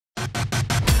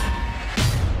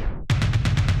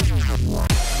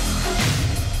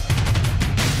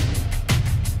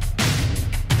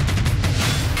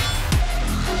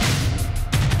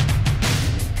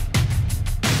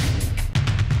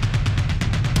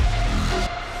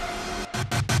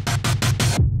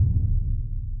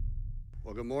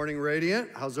morning, Radiant.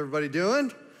 How's everybody doing?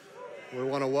 We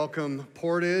want to welcome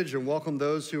Portage and welcome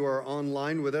those who are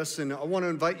online with us. And I want to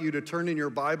invite you to turn in your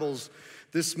Bibles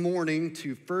this morning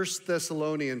to 1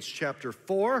 Thessalonians chapter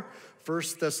 4. 1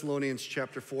 Thessalonians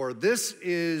chapter 4. This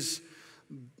is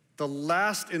the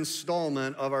last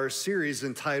installment of our series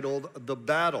entitled The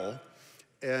Battle.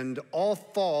 And all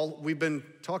fall, we've been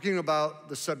talking about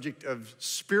the subject of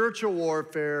spiritual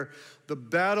warfare, the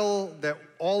battle that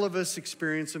all of us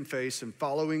experience and face in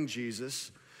following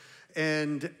Jesus.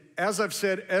 And as I've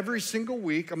said every single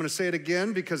week, I'm going to say it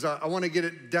again because I want to get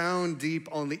it down deep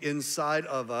on the inside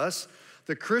of us.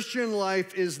 The Christian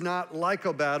life is not like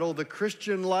a battle. The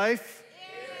Christian life,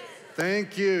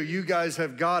 thank you. You guys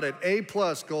have got it. A+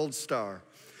 gold star.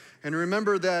 And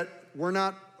remember that we're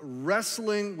not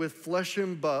wrestling with flesh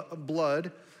and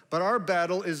blood, but our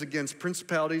battle is against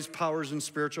principalities, powers, and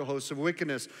spiritual hosts of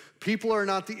wickedness. People are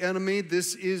not the enemy.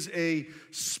 This is a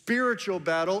spiritual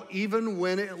battle, even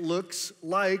when it looks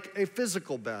like a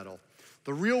physical battle.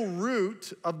 The real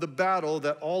root of the battle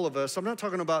that all of us, I'm not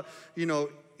talking about,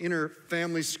 inner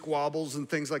family squabbles and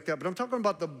things like that, but I'm talking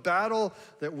about the battle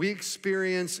that we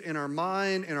experience in our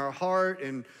mind, in our heart,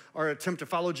 in our attempt to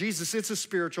follow Jesus. It's a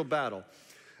spiritual battle.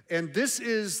 And this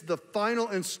is the final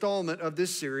installment of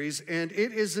this series, and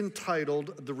it is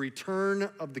entitled The Return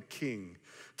of the King.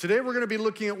 Today we're going to be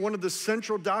looking at one of the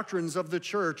central doctrines of the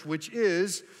church, which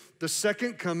is the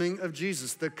second coming of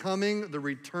Jesus, the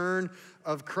return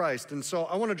of Christ. And so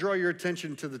I want to draw your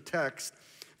attention to the text,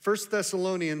 1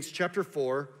 Thessalonians chapter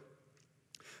 4,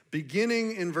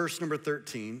 beginning in verse number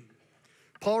 13.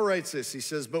 Paul writes this, he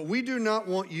says, "But we do not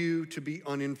want you to be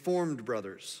uninformed,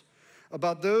 brothers,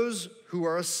 about those who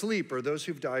are asleep or those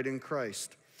who've died in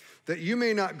Christ, that you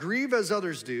may not grieve as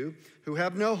others do, who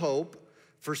have no hope.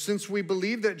 For since we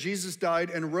believe that Jesus died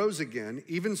and rose again,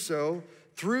 even so,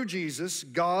 through Jesus,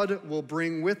 God will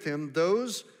bring with him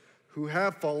those who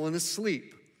have fallen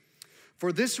asleep.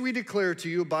 For this we declare to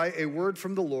you by a word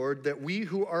from the Lord, that we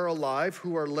who are alive,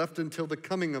 who are left until the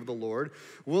coming of the Lord,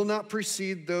 will not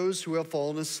precede those who have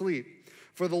fallen asleep.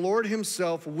 For the Lord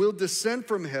himself will descend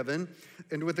from heaven,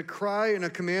 and with a cry and a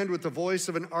command with the voice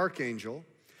of an archangel,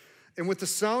 and with the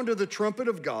sound of the trumpet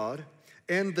of God,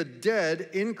 and the dead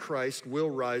in Christ will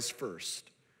rise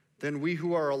first. Then we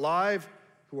who are alive,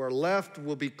 who are left,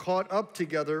 will be caught up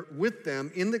together with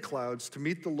them in the clouds to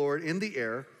meet the Lord in the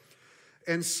air,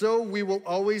 and so we will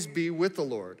always be with the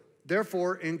Lord.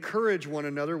 Therefore, encourage one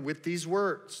another with these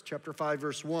words." Chapter 5,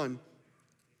 verse 1.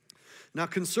 "Now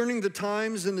concerning the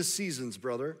times and the seasons,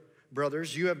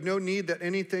 brothers, you have no need that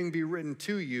anything be written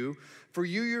to you, for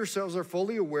you yourselves are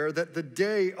fully aware that the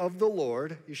day of the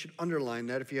Lord," you should underline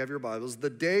that if you have your Bibles, "the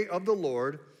day of the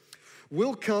Lord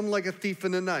will come like a thief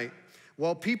in the night.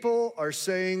 While people are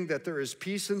saying that there is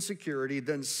peace and security,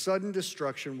 then sudden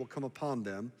destruction will come upon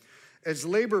them, as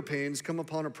labor pains come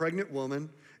upon a pregnant woman,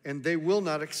 and they will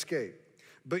not escape.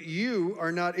 But you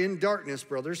are not in darkness,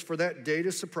 brothers, for that day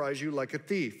to surprise you like a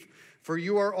thief. For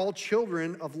you are all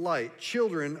children of light,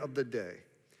 children of the day.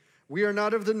 We are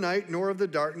not of the night nor of the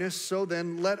darkness, so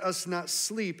then let us not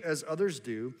sleep as others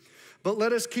do, but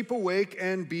let us keep awake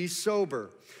and be sober.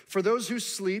 For those who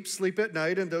sleep, sleep at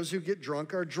night, and those who get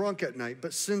drunk are drunk at night.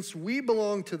 But since we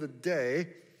belong to the day,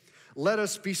 let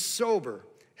us be sober,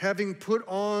 having put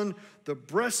on the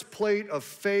breastplate of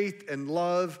faith and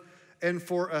love, and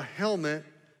for a helmet,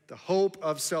 the hope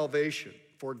of salvation.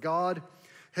 For God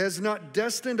has not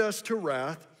destined us to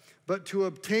wrath, but to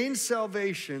obtain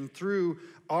salvation through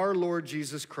our Lord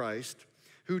Jesus Christ,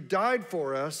 who died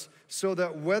for us, so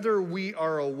that whether we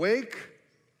are awake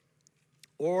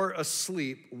or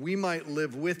asleep, we might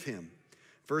live with him."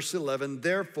 Verse 11,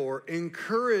 "Therefore,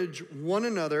 encourage one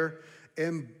another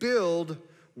and build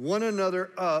one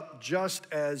another up just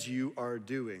as you are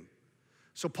doing."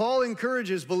 So Paul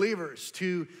encourages believers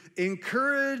to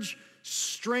encourage,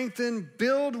 strengthen,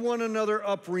 build one another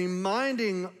up,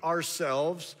 reminding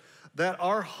ourselves that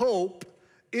our hope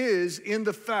is in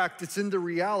the fact, it's in the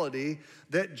reality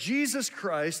that Jesus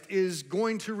Christ is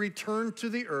going to return to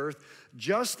the earth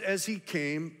just as he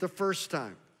came the first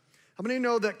time. How many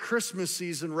know that Christmas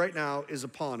season right now is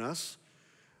upon us,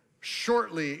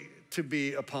 shortly to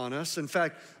be upon us? In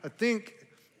fact, I think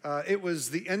it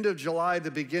was the end of July, the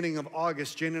beginning of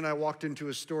August, Jane and I walked into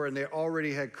a store and they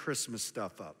already had Christmas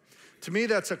stuff up. To me,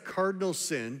 that's a cardinal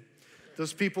sin.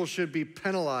 Those people should be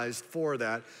penalized for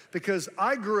that, because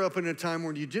I grew up in a time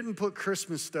when you didn't put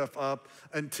Christmas stuff up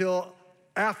until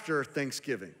after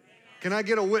Thanksgiving. Can I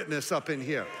get a witness up in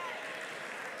here?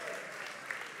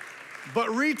 But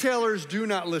retailers do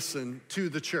not listen to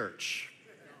the church.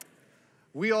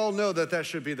 We all know that that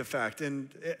should be the fact. And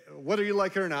whether you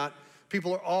like it or not,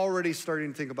 people are already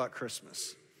starting to think about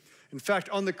Christmas. In fact,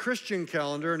 on the Christian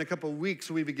calendar, in a couple of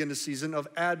weeks, we begin a season of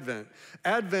Advent.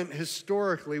 Advent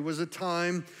historically was a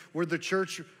time where the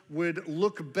church would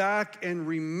look back and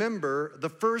remember the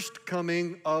first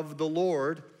coming of the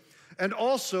Lord, and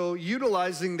also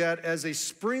utilizing that as a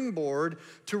springboard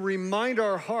to remind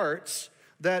our hearts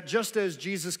that just as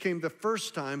Jesus came the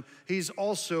first time, he's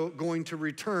also going to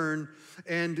return.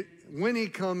 And when he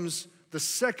comes the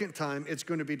second time, it's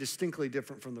going to be distinctly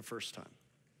different from the first time.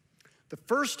 The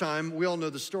first time, we all know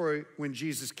the story, when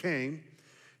Jesus came,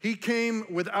 he came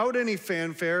without any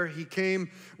fanfare. He came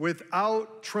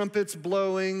without trumpets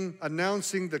blowing,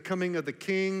 announcing the coming of the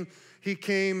king. He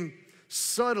came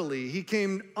subtly. He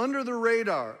came under the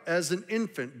radar as an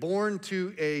infant, born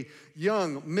to a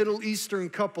young Middle Eastern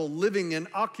couple living in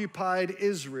occupied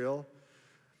Israel,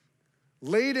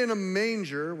 laid in a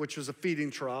manger, which was a feeding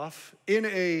trough,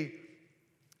 in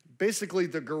basically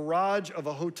the garage of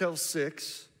a Hotel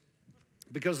 6,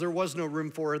 because there was no room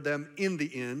for them in the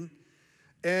inn.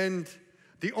 And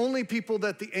the only people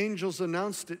that the angels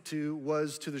announced it to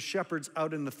was to the shepherds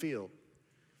out in the field.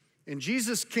 And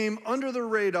Jesus came under the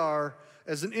radar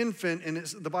as an infant, and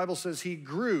the Bible says he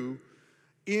grew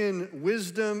in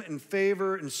wisdom and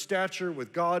favor and stature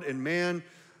with God and man.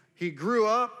 He grew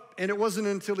up, and it wasn't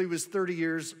until he was 30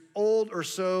 years old or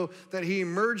so that he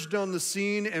emerged on the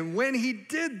scene. And when he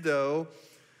did, though,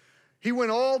 he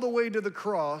went all the way to the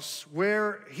cross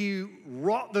where he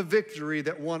wrought the victory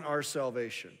that won our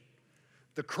salvation.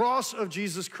 The cross of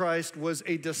Jesus Christ was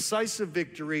a decisive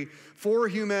victory for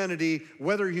humanity,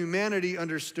 whether humanity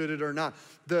understood it or not.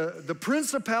 The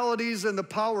principalities and the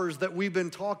powers that we've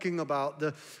been talking about,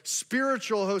 the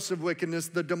spiritual hosts of wickedness,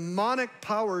 the demonic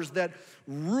powers that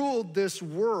ruled this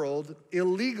world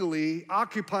illegally,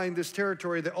 occupying this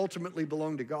territory that ultimately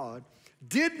belonged to God,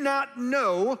 did not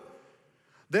know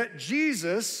that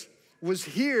Jesus was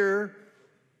here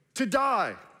to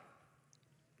die.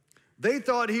 They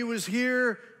thought he was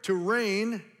here to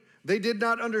reign. They did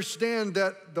not understand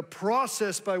that the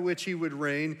process by which he would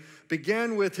reign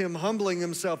began with him humbling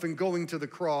himself and going to the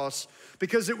cross,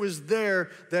 because it was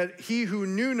there that he who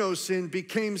knew no sin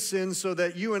became sin, so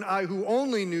that you and I who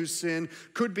only knew sin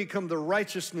could become the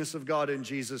righteousness of God in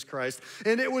Jesus Christ.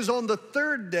 And it was on the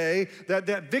third day that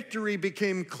that victory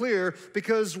became clear,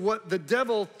 because what the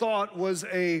devil thought was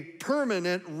a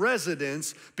permanent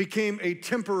residence became a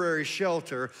temporary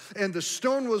shelter. And the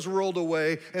stone was rolled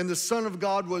away, and the Son of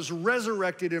God was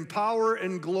resurrected in power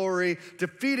and glory,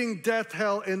 defeating death,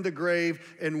 hell, and the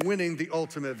grave, and winning the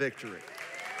ultimate victory.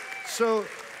 So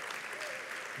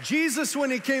Jesus,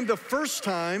 when he came the first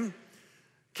time,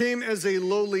 came as a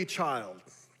lowly child.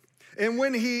 And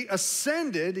when he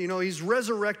ascended, he's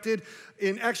resurrected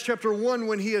in Acts chapter 1,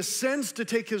 when he ascends to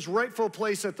take his rightful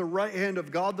place at the right hand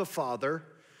of God the Father,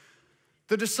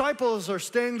 the disciples are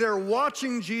staying there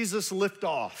watching Jesus lift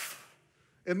off.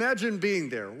 Imagine being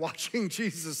there, watching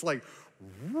Jesus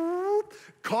whoop,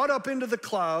 caught up into the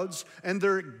clouds, and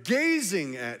they're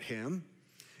gazing at him.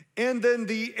 And then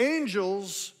the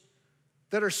angels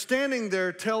that are standing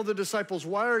there tell the disciples,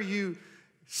 why are you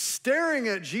staring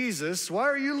at Jesus? Why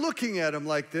are you looking at him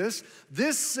like this?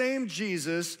 This same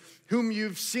Jesus whom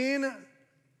you've seen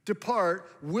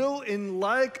depart will in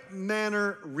like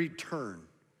manner return.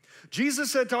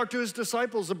 Jesus had talked to his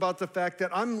disciples about the fact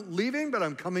that I'm leaving, but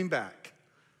I'm coming back.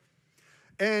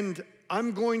 And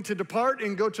I'm going to depart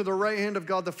and go to the right hand of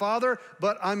God the Father,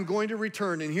 but I'm going to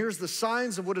return. And here's the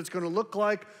signs of what it's going to look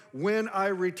like when I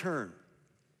return.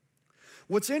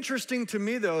 What's interesting to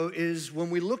me, though, is when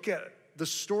we look at the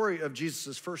story of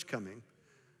Jesus' first coming,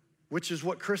 which is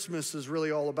what Christmas is really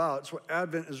all about. It's what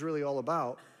Advent is really all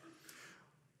about.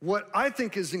 What I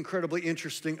think is incredibly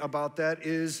interesting about that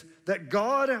is that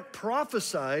God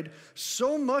prophesied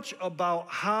so much about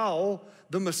how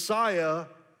the Messiah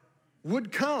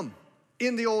would come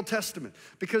in the Old Testament.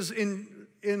 Because in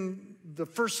the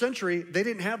first century, they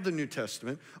didn't have the New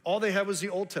Testament. All they had was the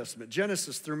Old Testament,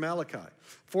 Genesis through Malachi.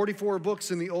 44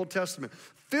 books in the Old Testament,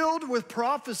 filled with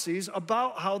prophecies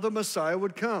about how the Messiah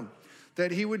would come. That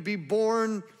he would be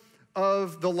born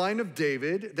of the line of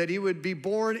David, that he would be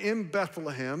born in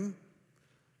Bethlehem,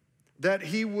 that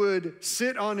he would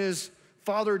sit on his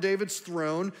father David's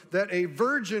throne, that a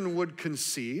virgin would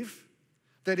conceive,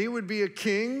 that he would be a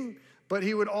king, but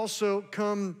he would also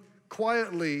come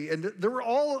quietly. And there were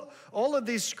all of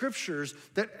these scriptures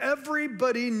that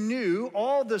everybody knew,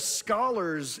 all the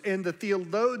scholars and the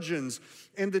theologians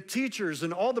and the teachers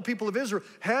and all the people of Israel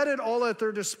had it all at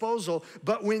their disposal.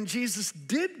 But when Jesus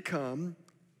did come,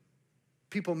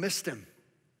 people missed him.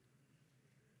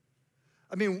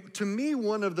 I mean, to me,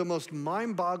 one of the most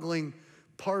mind-boggling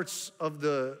parts of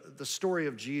the story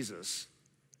of Jesus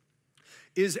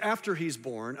is after he's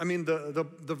born. I mean, the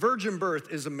virgin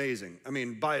birth is amazing. I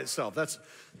mean, by itself, that's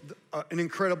an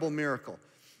incredible miracle.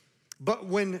 But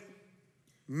when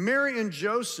Mary and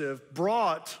Joseph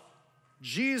brought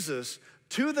Jesus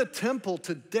to the temple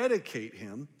to dedicate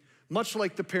him, much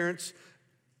like the parents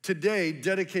today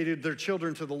dedicated their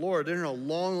children to the Lord. They're in a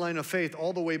long line of faith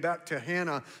all the way back to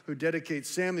Hannah, who dedicates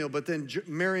Samuel, but then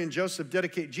Mary and Joseph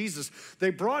dedicate Jesus.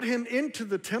 They brought him into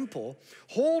the temple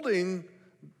holding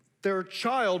their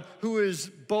child, who is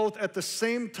both at the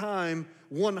same time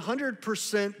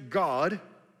 100% God,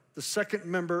 the second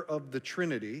member of the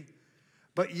Trinity,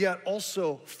 but yet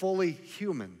also fully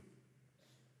human.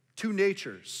 Two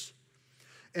natures.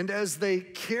 And as they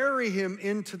carry him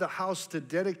into the house to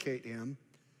dedicate him,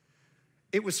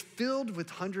 it was filled with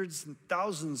hundreds and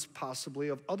thousands possibly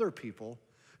of other people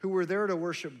who were there to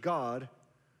worship God,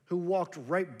 who walked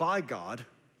right by God,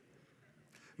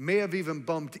 may have even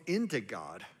bumped into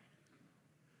God,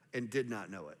 and did not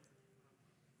know it.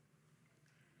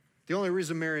 The only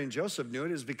reason Mary and Joseph knew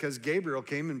it is because Gabriel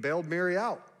came and bailed Mary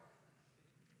out.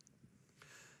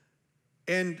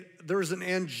 And there was an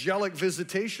angelic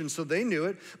visitation, so they knew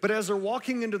it. But as they're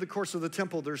walking into the courts of the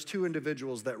temple, there's two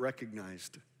individuals that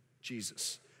recognized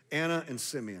Jesus, Anna and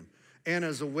Simeon. Anna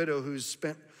is a widow who's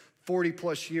spent 40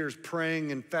 plus years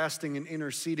praying and fasting and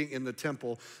interceding in the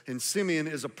temple. And Simeon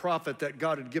is a prophet that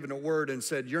God had given a word and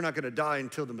said, you're not gonna die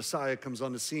until the Messiah comes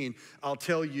on the scene. I'll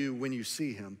tell you when you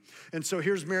see him. And so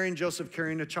here's Mary and Joseph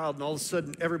carrying a child, and all of a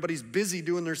sudden everybody's busy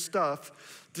doing their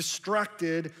stuff,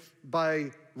 distracted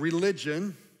by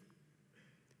religion,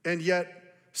 and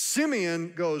yet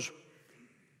Simeon goes,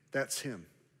 that's him.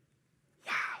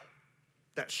 Wow,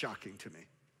 that's shocking to me.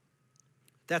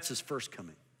 That's his first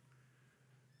coming.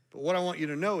 But what I want you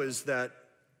to know is that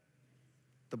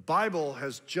the Bible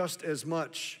has just as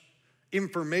much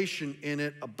information in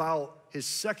it about his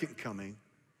second coming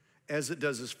as it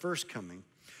does his first coming.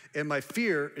 And my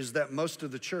fear is that most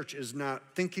of the church is not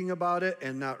thinking about it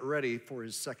and not ready for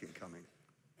his second coming.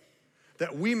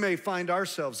 That we may find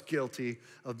ourselves guilty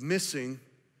of missing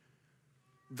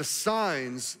the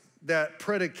signs that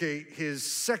predicate his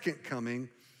second coming,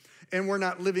 and we're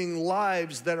not living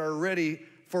lives that are ready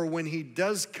for when he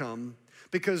does come.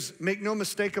 Because make no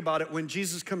mistake about it, when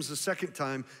Jesus comes the second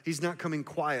time, he's not coming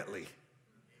quietly.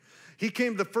 He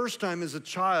came the first time as a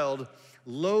child,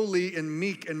 lowly and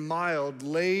meek and mild,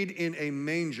 laid in a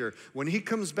manger. When he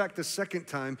comes back the second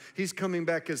time, he's coming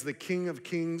back as the King of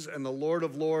Kings and the Lord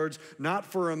of Lords, not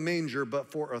for a manger, but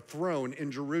for a throne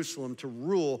in Jerusalem to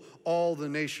rule all the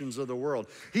nations of the world.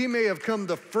 He may have come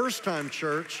the first time,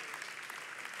 church,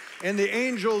 and the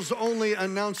angels only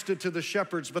announced it to the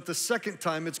shepherds, but the second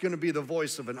time it's going to be the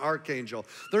voice of an archangel.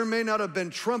 There may not have been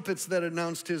trumpets that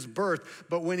announced his birth,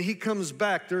 but when he comes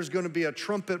back, there's going to be a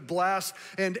trumpet blast,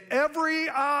 and every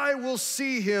eye will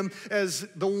see him as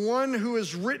the one who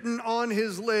is written on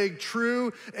his leg,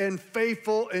 true and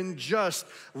faithful and just,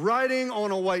 riding on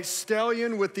a white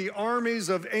stallion with the armies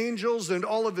of angels and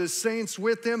all of his saints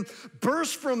with him,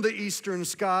 bursts from the eastern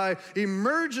sky,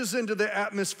 emerges into the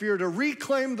atmosphere to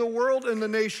reclaim the world and the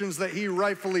nations that he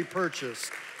rightfully purchased.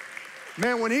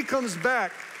 Man, when he comes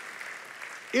back,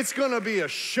 it's gonna be a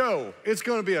show. It's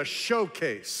gonna be a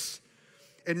showcase.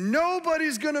 And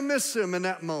nobody's gonna miss him in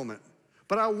that moment.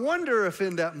 But I wonder if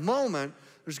in that moment,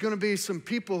 there's gonna be some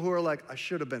people who are like, I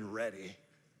should have been ready.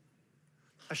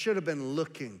 I should have been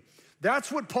looking.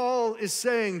 That's what Paul is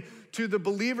saying to the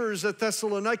believers at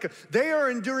Thessalonica. They are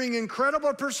enduring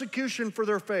incredible persecution for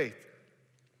their faith.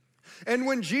 And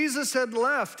when Jesus had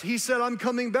left, he said, I'm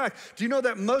coming back. Do you know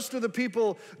that most of the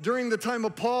people during the time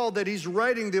of Paul that he's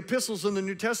writing the epistles in the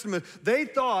New Testament, they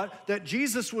thought that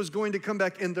Jesus was going to come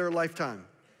back in their lifetime.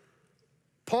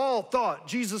 Paul thought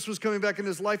Jesus was coming back in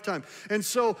his lifetime. And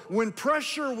so when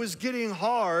pressure was getting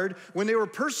hard, when they were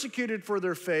persecuted for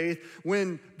their faith,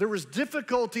 when there was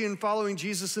difficulty in following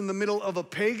Jesus in the middle of a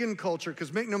pagan culture,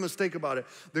 because make no mistake about it,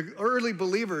 the early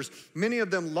believers, many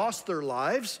of them lost their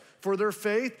lives for their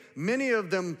faith. Many of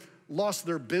them lost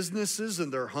their businesses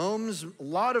and their homes. A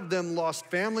lot of them lost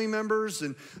family members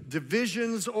and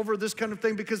divisions over this kind of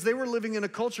thing because they were living in a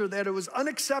culture that it was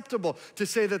unacceptable to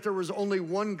say that there was only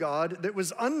one God, that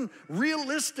was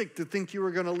unrealistic to think you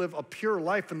were going to live a pure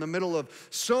life in the middle of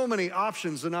so many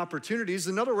options and opportunities.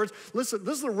 In other words, listen,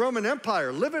 this is the Roman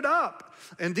Empire, live it up.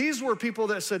 And these were people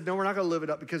that said, no, we're not going to live it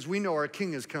up because we know our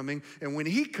king is coming. And when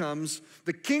he comes,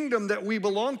 the kingdom that we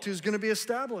belong to is going to be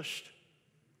established.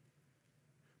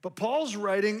 But Paul's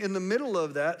writing in the middle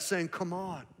of that saying, come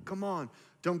on,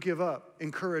 don't give up.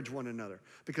 Encourage one another.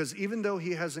 Because even though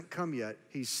he hasn't come yet,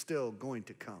 he's still going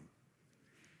to come.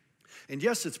 And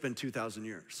yes, it's been 2,000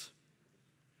 years.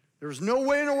 There was no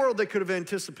way in the world they could have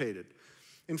anticipated.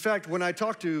 In fact, when I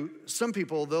talk to some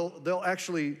people, they'll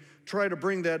actually try to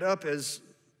bring that up as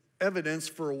evidence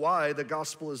for why the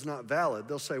gospel is not valid.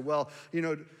 They'll say, well,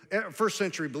 first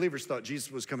century believers thought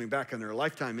Jesus was coming back in their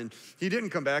lifetime, and he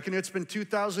didn't come back, and it's been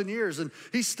 2,000 years, and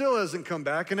he still hasn't come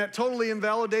back, and that totally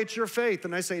invalidates your faith.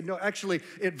 And I say, no, actually,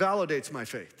 it validates my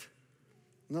faith.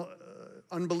 No,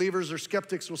 unbelievers or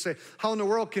skeptics will say, how in the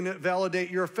world can it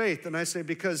validate your faith? And I say,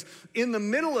 because in the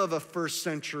middle of a first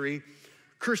century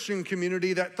Christian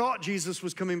community that thought Jesus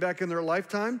was coming back in their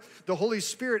lifetime, the Holy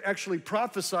Spirit actually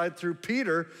prophesied through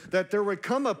Peter that there would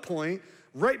come a point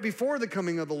right before the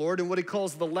coming of the Lord in what he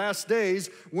calls the last days,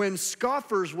 when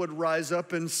scoffers would rise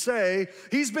up and say,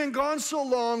 he's been gone so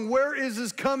long, where is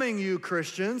his coming, you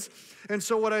Christians? And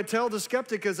so what I tell the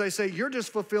skeptic is I say, you're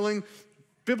just fulfilling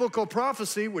biblical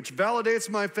prophecy, which validates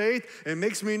my faith and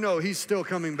makes me know he's still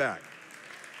coming back.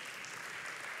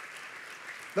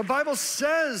 The Bible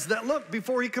says that, look,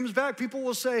 before he comes back, people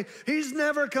will say, he's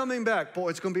never coming back. Boy,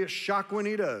 it's going to be a shock when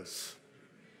he does.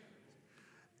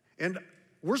 And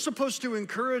we're supposed to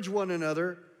encourage one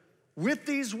another with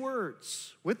these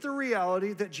words, with the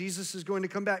reality that Jesus is going to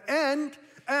come back. And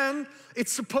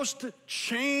it's supposed to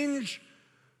change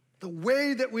the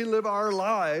way that we live our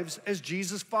lives as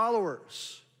Jesus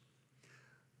followers.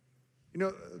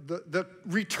 The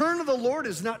return of the Lord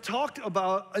is not talked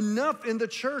about enough in the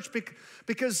church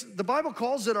because the Bible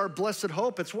calls it our blessed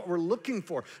hope. It's what we're looking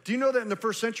for. Do you know that in the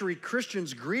first century,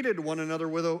 Christians greeted one another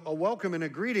with a welcome and a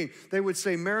greeting? They would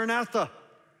say, Maranatha.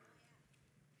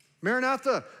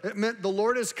 Maranatha. It meant the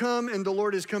Lord has come and the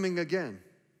Lord is coming again.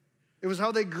 It was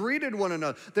how they greeted one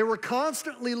another. They were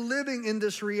constantly living in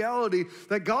this reality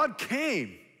that God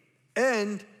came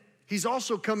and he's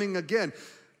also coming again.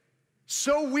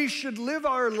 So we should live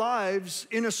our lives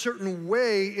in a certain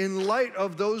way in light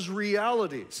of those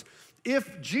realities.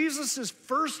 If Jesus'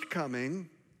 first coming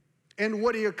and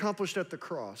what he accomplished at the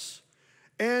cross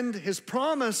and his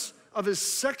promise of his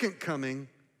second coming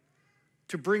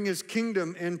to bring his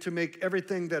kingdom and to make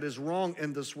everything that is wrong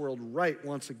in this world right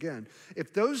once again,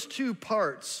 if those two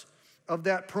parts of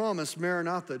that promise,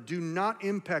 Maranatha, do not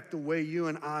impact the way you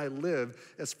and I live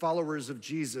as followers of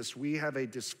Jesus, we have a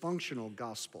dysfunctional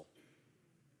gospel.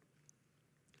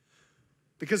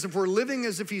 Because if we're living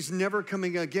as if he's never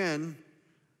coming again,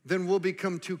 then we'll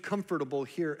become too comfortable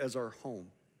here as our home.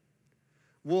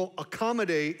 We'll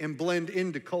accommodate and blend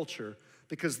into culture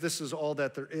because this is all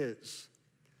that there is.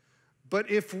 But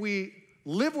if we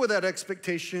live with that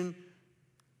expectation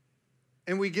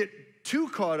and we get too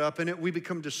caught up in it, we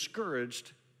become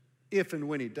discouraged if and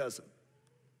when he doesn't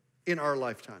in our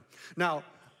lifetime. Now,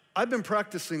 I've been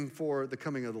practicing for the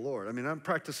coming of the Lord. I mean, I'm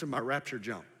practicing my rapture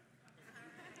jump.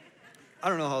 I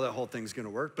don't know how that whole thing's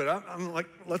gonna work, but I'm like,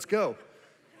 let's go.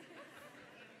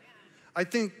 I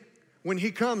think when he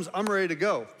comes, I'm ready to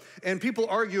go. And people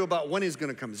argue about when he's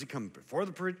gonna come. Is he coming before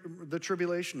the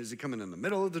tribulation? Is he coming in the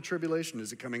middle of the tribulation?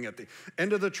 Is he coming at the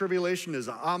end of the tribulation? Is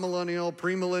it amillennial,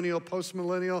 premillennial,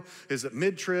 postmillennial? Is it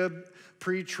mid-trib,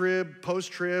 pre-trib,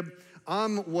 post-trib?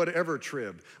 I'm whatever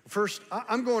trib. First,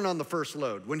 I'm going on the first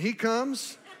load. When he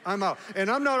comes, I'm out. And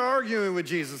I'm not arguing with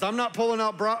Jesus. I'm not pulling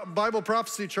out Bible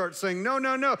prophecy charts saying, no,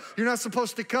 you're not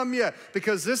supposed to come yet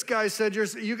because this guy said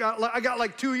I got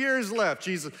like 2 years left,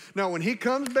 Jesus. No, when he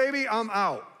comes, baby, I'm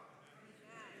out.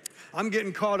 I'm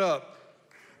getting caught up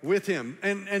with him.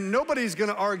 And nobody's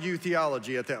gonna argue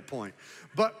theology at that point.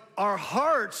 But our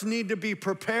hearts need to be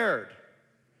prepared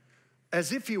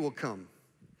as if he will come.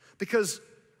 Because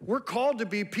we're called to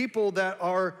be people that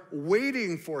are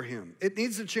waiting for him. It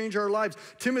needs to change our lives.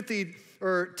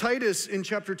 Titus in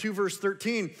chapter 2, verse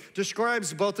 13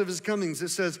 describes both of his comings. It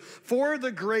says, for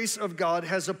the grace of God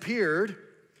has appeared,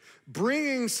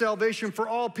 bringing salvation for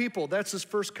all people. That's his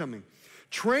first coming.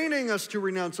 Training us to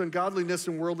renounce ungodliness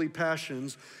and worldly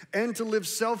passions and to live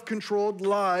self-controlled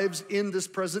lives in this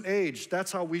present age.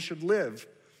 That's how we should live.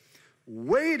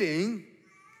 Waiting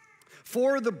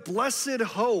for the blessed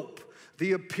hope,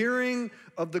 the appearing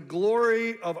of the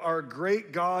glory of our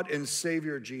great God and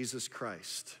Savior, Jesus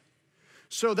Christ.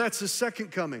 So that's the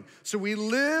second coming. So we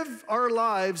live our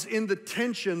lives in the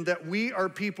tension that we are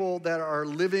people that are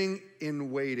living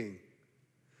in waiting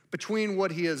between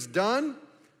what he has done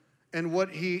and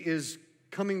what he is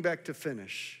coming back to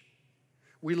finish.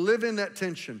 We live in that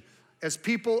tension as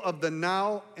people of the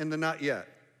now and the not yet.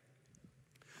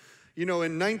 You know,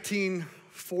 in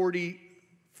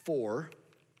 1944,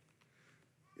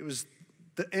 it was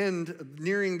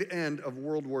nearing the end of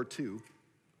World War II.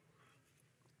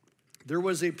 There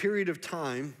was a period of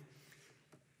time,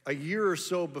 a year or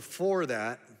so before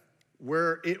that,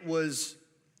 where it was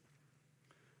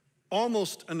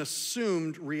almost an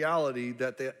assumed reality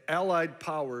that the Allied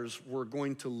powers were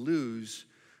going to lose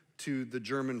to the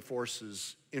German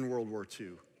forces in World War II.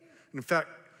 In fact,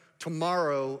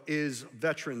 tomorrow is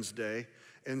Veterans Day,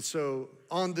 and so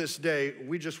on this day,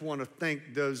 we just want to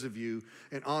thank those of you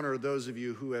and honor those of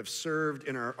you who have served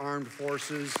in our armed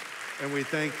forces, and we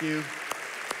thank you.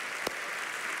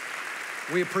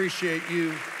 We appreciate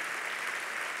you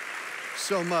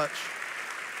so much.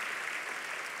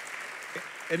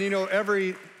 And you know,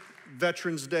 every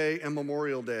Veterans Day and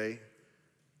Memorial Day,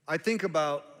 I think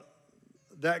about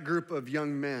that group of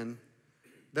young men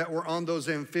that were on those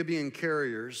amphibian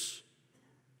carriers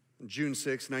on June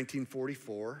 6,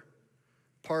 1944,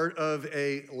 part of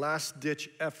a last-ditch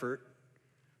effort,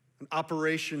 an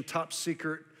operation, top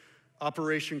secret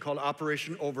operation called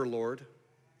Operation Overlord,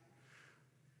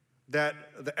 that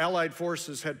the Allied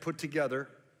forces had put together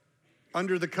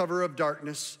under the cover of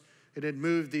darkness. It had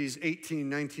moved these 18,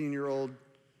 19-year-old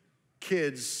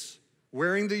kids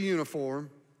wearing the uniform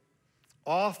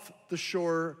off the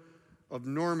shore of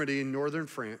Normandy in northern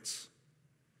France.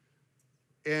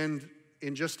 And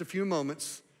in just a few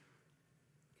moments,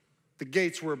 the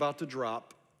gates were about to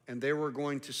drop, and they were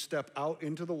going to step out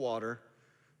into the water,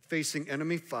 facing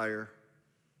enemy fire,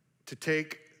 to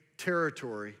take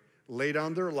territory, lay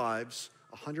down their lives,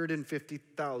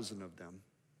 150,000 of them,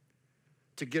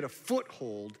 to get a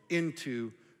foothold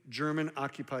into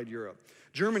German-occupied Europe.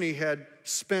 Germany had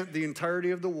spent the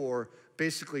entirety of the war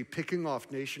basically picking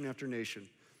off nation after nation,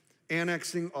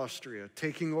 annexing Austria,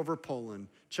 taking over Poland,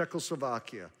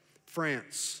 Czechoslovakia,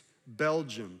 France,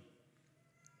 Belgium,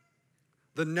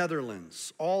 the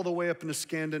Netherlands, all the way up into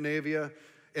Scandinavia,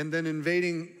 and then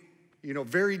invading,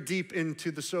 very deep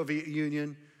into the Soviet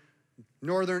Union,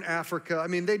 Northern Africa. I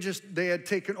mean, they had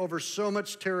taken over so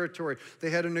much territory. They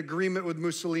had an agreement with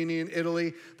Mussolini in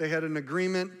Italy. They had an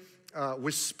agreement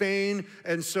with Spain.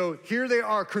 And so here they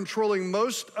are controlling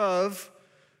most of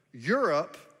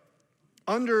Europe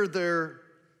under their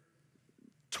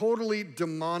totally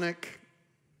demonic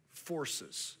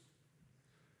forces.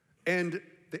 And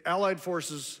the Allied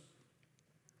forces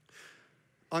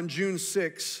on June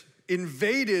 6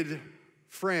 invaded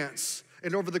France.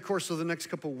 And over the course of the next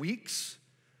couple weeks,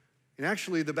 and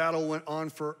actually the battle went on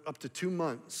for up to 2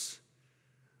 months,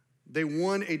 they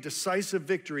won a decisive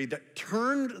victory that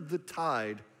turned the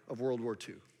tide of World War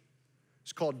II.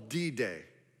 It's called D-Day.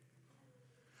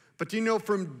 But do you know,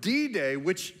 from D-Day,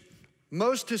 which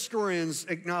most historians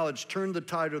acknowledge turned the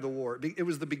tide of the war, it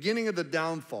was the beginning of the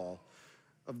downfall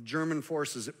of German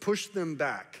forces. It pushed them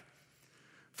back.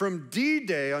 From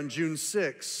D-Day on June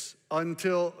 6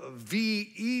 until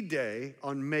VE Day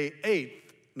on May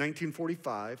 8th,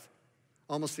 1945,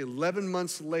 almost 11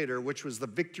 months later, which was the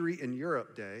Victory in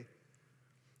Europe Day,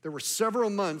 there were several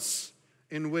months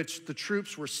in which the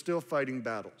troops were still fighting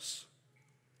battles.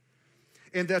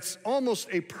 And that's almost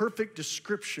a perfect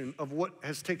description of what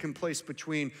has taken place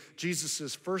between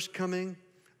Jesus' first coming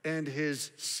and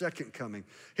his second coming.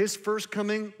 His first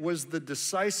coming was the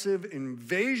decisive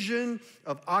invasion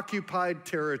of occupied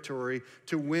territory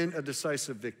to win a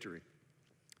decisive victory.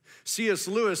 C.S.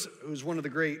 Lewis, who's one of the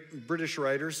great British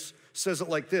writers, says it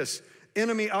like this: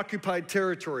 enemy-occupied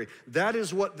territory, that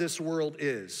is what this world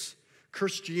is.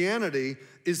 Christianity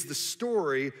is the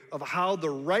story of how the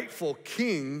rightful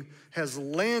king has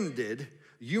landed,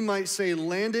 you might say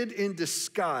landed in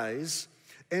disguise,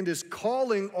 and is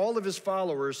calling all of his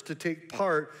followers to take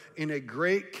part in a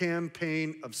great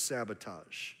campaign of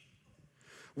sabotage.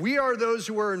 We are those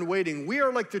who are in waiting. We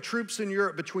are like the troops in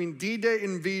Europe between D-Day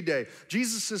and V-Day.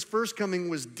 Jesus' first coming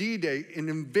was D-Day, an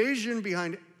invasion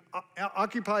behind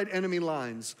occupied enemy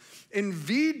lines. And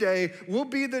V-Day will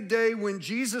be the day when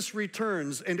Jesus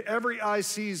returns and every eye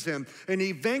sees him, and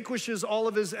he vanquishes all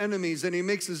of his enemies, and he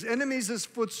makes his enemies his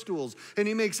footstools, and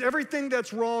he makes everything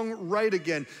that's wrong right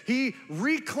again. He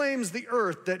reclaims the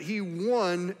earth that he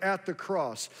won at the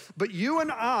cross. But you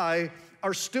and I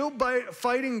are still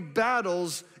fighting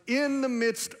battles in the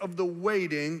midst of the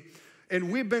waiting,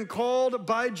 and we've been called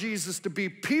by Jesus to be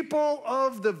people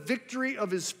of the victory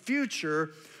of his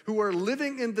future, who are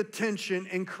living in the tension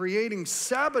and creating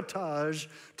sabotage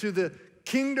to the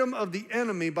kingdom of the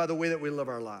enemy by the way that we live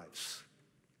our lives.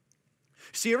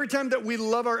 See, every time that we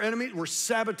love our enemy, we're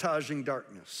sabotaging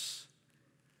darkness.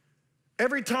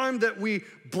 Every time that we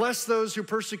bless those who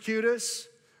persecute us,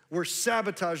 we're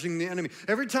sabotaging the enemy.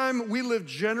 Every time we live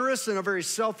generous in a very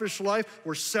selfish life,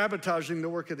 we're sabotaging the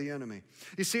work of the enemy.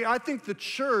 You see, I think the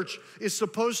church is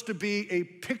supposed to be a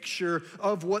picture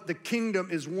of what the kingdom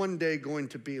is one day going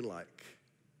to be like.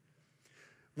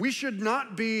 We should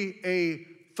not be a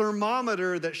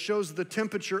thermometer that shows the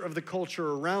temperature of the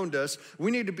culture around us.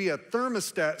 We need to be a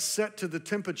thermostat set to the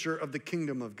temperature of the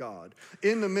kingdom of God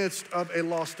in the midst of a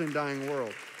lost and dying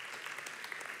world.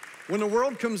 When the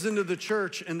world comes into the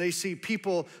church and they see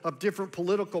people of different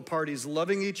political parties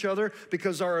loving each other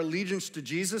because our allegiance to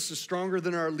Jesus is stronger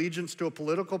than our allegiance to a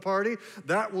political party,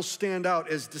 that will stand out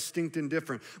as distinct and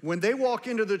different. When they walk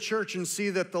into the church and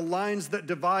see that the lines that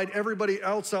divide everybody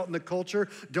else out in the culture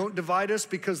don't divide us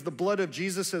because the blood of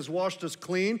Jesus has washed us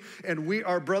clean and we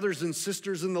are brothers and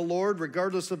sisters in the Lord,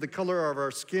 regardless of the color of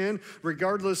our skin,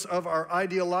 regardless of our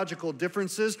ideological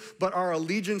differences, but our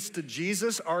allegiance to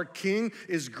Jesus, our King,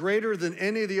 is greater than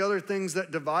any of the other things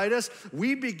that divide us,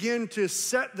 we begin to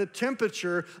set the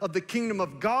temperature of the kingdom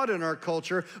of God in our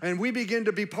culture, and we begin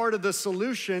to be part of the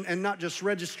solution and not just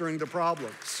registering the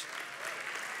problems.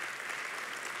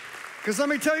 Because let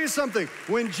me tell you something,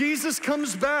 when Jesus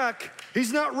comes back,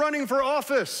 he's not running for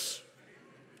office.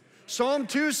 Psalm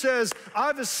 2 says,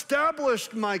 I've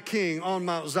established my king on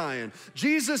Mount Zion.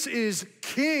 Jesus is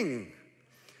king.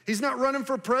 He's not running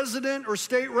for president or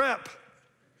state rep.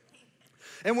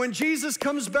 And when Jesus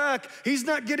comes back, he's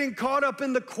not getting caught up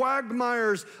in the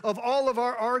quagmires of all of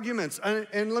our arguments.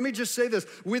 And let me just say this,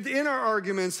 within our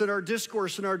arguments and our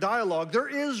discourse and our dialogue, there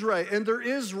is right and there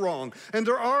is wrong. And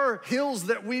there are hills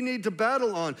that we need to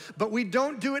battle on. But we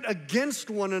don't do it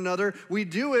against one another. We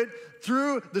do it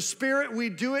through the Spirit. We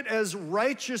do it as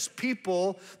righteous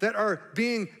people that are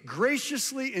being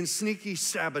graciously and sneaky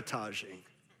sabotaging.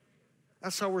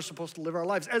 That's how we're supposed to live our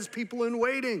lives, as people in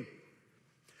waiting.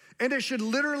 And it should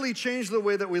literally change the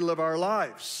way that we live our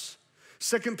lives.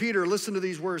 2 Peter, listen to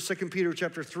these words. 2 Peter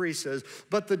chapter 3 says,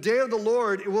 but the day of the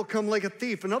Lord, it will come like a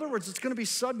thief. In other words, it's going to be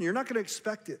sudden. You're not going to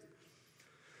expect it.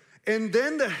 And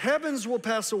then the heavens will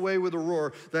pass away with a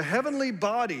roar. The heavenly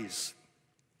bodies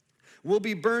will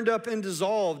be burned up and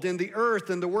dissolved, and the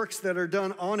earth and the works that are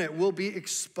done on it will be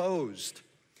exposed.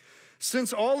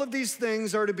 Since all of these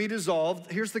things are to be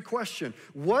dissolved, here's the question.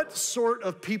 What sort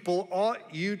of people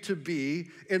ought you to be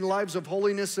in lives of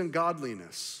holiness and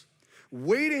godliness,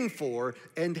 waiting for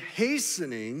and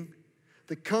hastening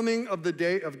the coming of the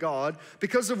day of God,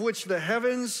 because of which the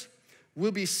heavens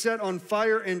will be set on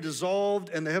fire and dissolved,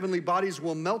 and the heavenly bodies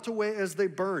will melt away as they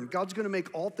burn. God's going to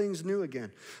make all things new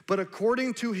again. But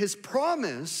according to his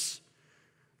promise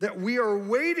that we are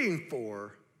waiting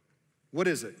for, what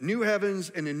is it? New heavens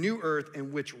and a new earth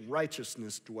in which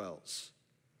righteousness dwells.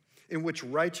 In which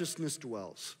righteousness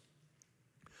dwells.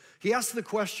 He asked the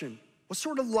question, what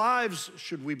sort of lives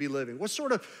should we be living? What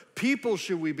sort of people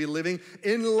should we be living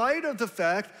in light of the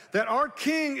fact that our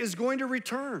King is going to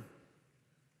return?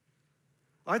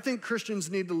 I think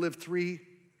Christians need to live three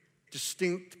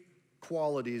distinct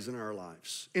qualities in our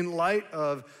lives in light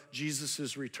of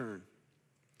Jesus' return.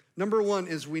 Number one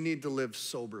is we need to live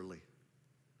soberly.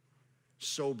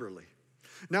 Soberly.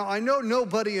 Now, I know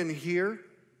nobody in here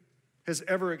has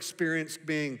ever experienced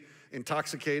being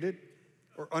intoxicated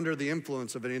or under the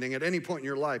influence of anything at any point in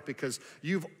your life, because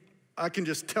I can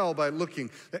just tell by looking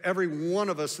that every one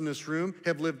of us in this room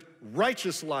have lived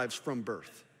righteous lives from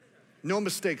birth. No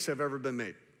mistakes have ever been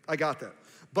made. I got that.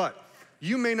 But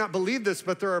you may not believe this,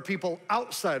 but there are people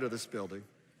outside of this building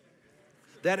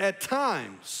that at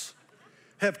times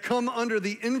have come under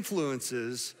the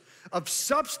influences of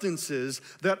substances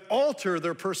that alter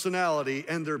their personality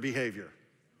and their behavior.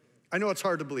 I know it's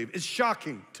hard to believe. It's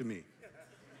shocking to me.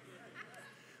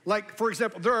 Like, for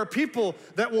example, there are people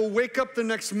that will wake up the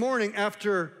next morning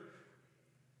after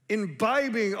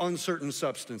imbibing on certain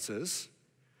substances,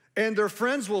 and their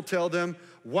friends will tell them,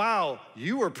 wow,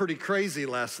 you were pretty crazy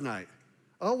last night.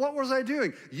 Oh, what was I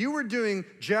doing? You were doing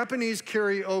Japanese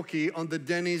karaoke on the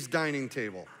Denny's dining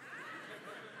table.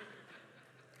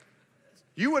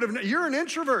 You're an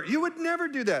introvert. You would never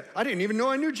do that. I didn't even know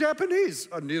I knew Japanese.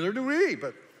 Neither do we,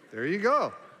 but there you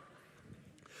go.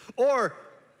 Or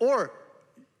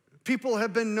people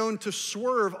have been known to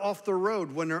swerve off the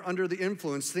road when they're under the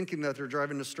influence, thinking that they're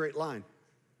driving a straight line.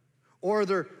 Or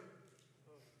they're,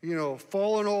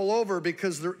 falling all over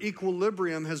because their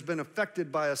equilibrium has been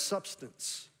affected by a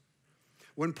substance.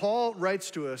 When Paul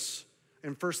writes to us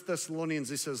in 1 Thessalonians,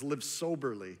 he says, live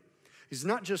soberly. He's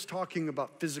not just talking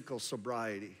about physical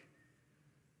sobriety.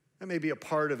 That may be a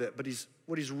part of it, but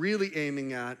what he's really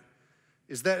aiming at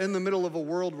is that in the middle of a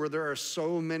world where there are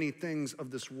so many things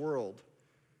of this world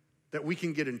that we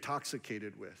can get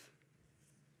intoxicated with,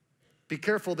 be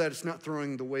careful that it's not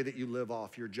throwing the way that you live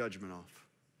off, your judgment off.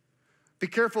 Be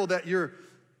careful that you're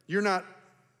not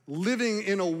living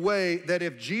in a way that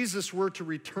if Jesus were to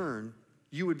return,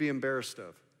 you would be embarrassed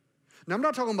of. Now, I'm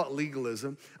not talking about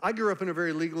legalism. I grew up in a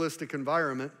very legalistic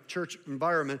environment, church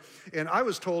environment, and I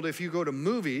was told if you go to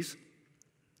movies,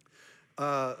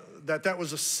 that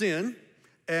was a sin,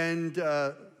 and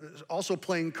also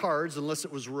playing cards, unless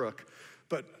it was Rook.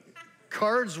 But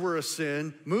cards were a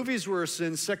sin, movies were a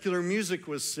sin, secular music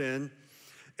was sin,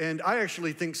 and I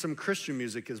actually think some Christian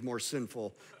music is more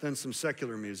sinful than some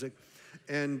secular music.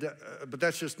 But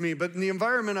that's just me. But in the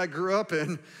environment I grew up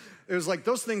in, it was like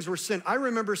those things were sin. I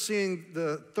remember seeing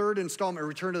the third installment,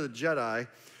 Return of the Jedi,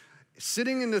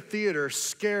 sitting in the theater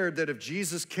scared that if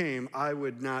Jesus came, I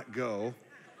would not go.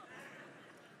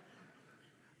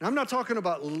 Now, I'm not talking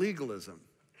about legalism.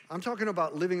 I'm talking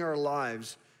about living our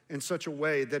lives in such a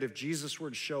way that if Jesus were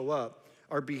to show up,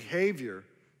 our behavior,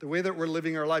 the way that we're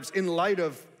living our lives, in light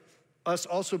of us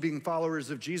also being followers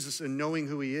of Jesus and knowing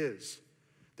who he is,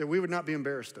 that we would not be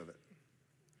embarrassed of it.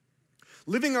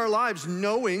 Living our lives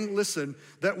knowing, listen,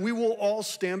 that we will all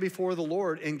stand before the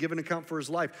Lord and give an account for his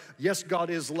life. Yes, God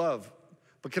is love,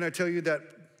 but can I tell you that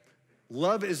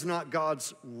love is not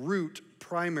God's root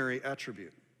primary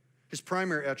attribute. His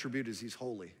primary attribute is he's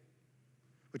holy,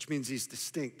 which means he's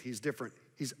distinct, he's different,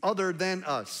 he's other than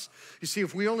us. You see,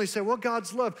 if we only say, well,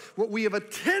 God's love, what we have a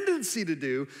tendency to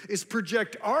do is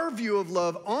project our view of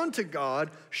love onto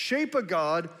God, shape a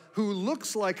God who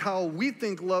looks like how we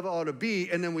think love ought to be,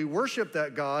 and then we worship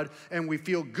that God, and we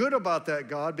feel good about that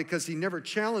God because he never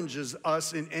challenges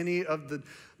us in any of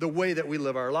the way that we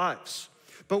live our lives.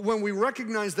 But when we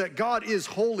recognize that God is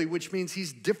holy, which means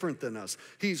he's different than us,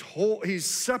 he's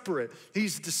separate,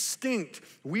 he's distinct,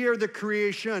 we are the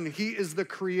creation, he is the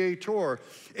creator,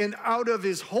 and out of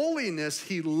his holiness,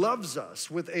 he loves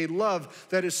us with a love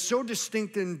that is so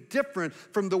distinct and different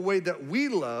from the way that we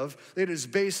love. It is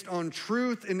based on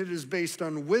truth, and it is based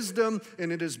on wisdom,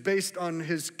 and it is based on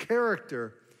his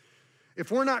character.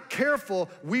 If we're not careful,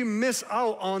 we miss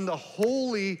out on the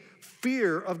holy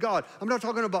fear of God. I'm not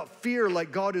talking about fear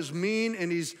like God is mean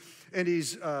and he's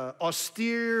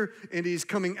austere and he's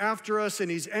coming after us and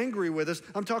he's angry with us.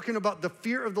 I'm talking about the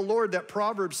fear of the Lord that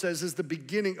Proverbs says is the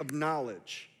beginning of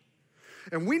knowledge.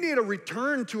 And we need to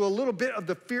return to a little bit of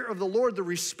the fear of the Lord, the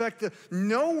respect,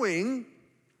 knowing,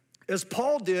 as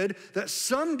Paul did, that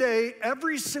someday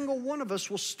every single one of us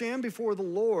will stand before the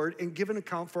Lord and give an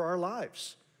account for our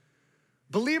lives.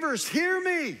 Believers, hear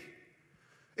me.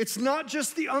 It's not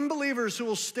just the unbelievers who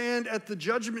will stand at the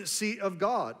judgment seat of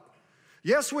God.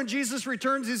 Yes, when Jesus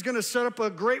returns, he's going to set up a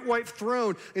great white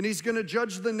throne and he's going to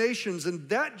judge the nations. And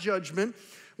that judgment,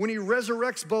 when he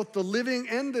resurrects both the living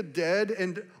and the dead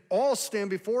and all stand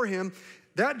before him,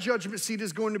 that judgment seat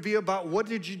is going to be about what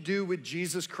did you do with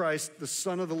Jesus Christ, the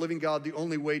Son of the living God, the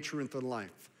only way, truth, and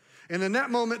life. And in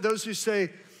that moment, those who say,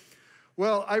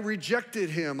 well, I rejected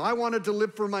him. I wanted to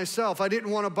live for myself. I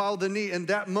didn't want to bow the knee. In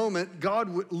that moment,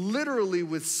 God literally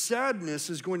with sadness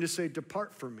is going to say,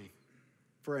 depart from me,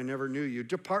 for I never knew you.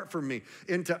 Depart from me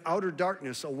into outer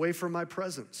darkness, away from my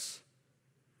presence.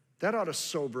 That ought to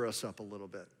sober us up a little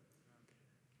bit.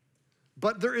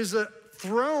 But there is a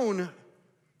throne,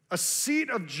 a seat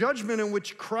of judgment in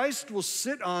which Christ will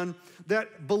sit on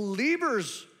that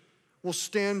believers will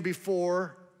stand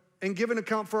before and give an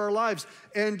account for our lives.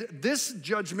 And this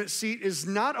judgment seat is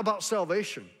not about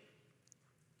salvation.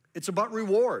 It's about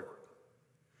reward.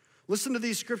 Listen to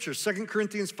these scriptures. 2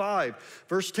 Corinthians 5,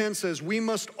 verse 10 says, we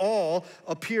must all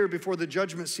appear before the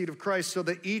judgment seat of Christ so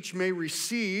that each may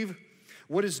receive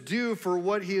what is due for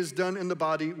what he has done in the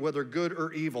body, whether good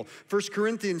or evil. 1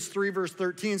 Corinthians 3, verse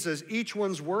 13 says, each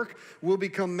one's work will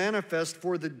become manifest,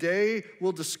 for the day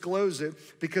will disclose it,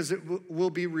 because it will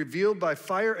be revealed by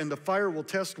fire, and the fire will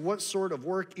test what sort of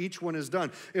work each one has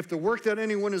done. If the work that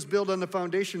anyone has built on the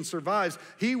foundation survives,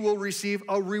 he will receive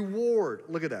a reward.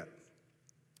 Look at that.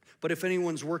 But if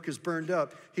anyone's work is burned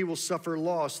up, he will suffer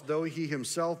loss, though he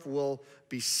himself will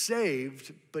be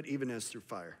saved, but even as through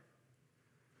fire.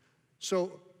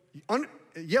 So,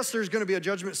 yes, there's going to be a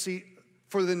judgment seat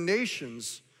for the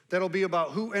nations that'll be about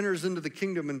who enters into the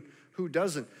kingdom and who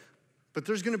doesn't. But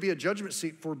there's going to be a judgment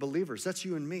seat for believers. That's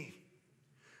you and me.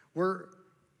 Where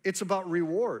it's about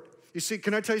reward. You see,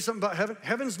 can I tell you something about heaven?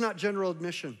 Heaven's not general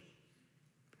admission.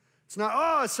 It's not,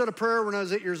 I said a prayer when I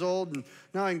was 8 years old, and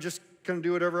now I can just kind of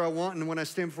do whatever I want. And when I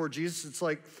stand before Jesus, it's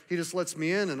like he just lets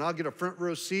me in, and I'll get a front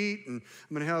row seat, and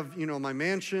I'm going to have, my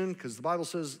mansion, because the Bible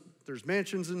says there's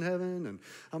mansions in heaven, and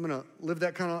I'm going to live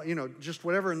that kind of, just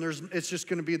whatever, and it's just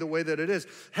going to be the way that it is.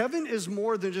 Heaven is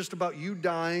more than just about you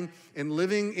dying and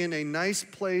living in a nice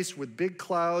place with big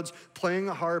clouds, playing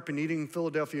a harp, and eating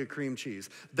Philadelphia cream cheese.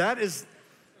 That is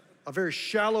a very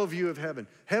shallow view of heaven.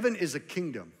 Heaven is a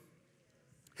kingdom.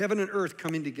 Heaven and earth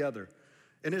coming together.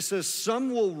 And it says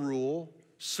some will rule,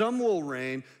 Some will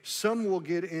reign, some will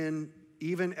get in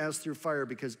even as through fire,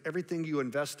 because everything you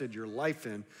invested your life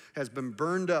in has been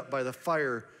burned up by the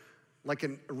fire, like a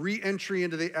re-entry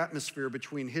into the atmosphere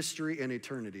between history and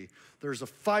eternity. There's a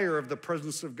fire of the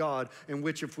presence of God in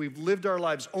which if we've lived our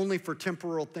lives only for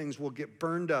temporal things, we'll get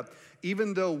burned up.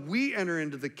 Even though we enter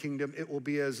into the kingdom, it will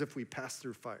be as if we pass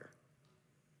through fire.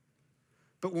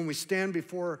 But when we stand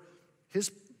before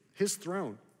his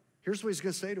throne, here's what he's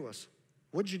going to say to us.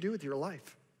 What did you do with your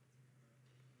life?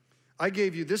 I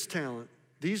gave you this talent,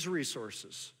 these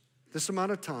resources, this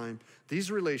amount of time, these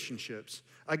relationships.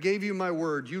 I gave you my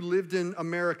word. You lived in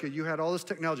America. You had all this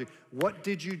technology. What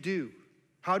did you do?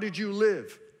 How did you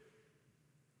live?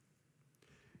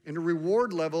 And the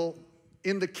reward level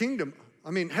in the kingdom,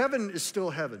 I mean, heaven is still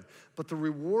heaven, but the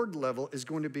reward level is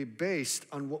going to be based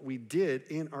on what we did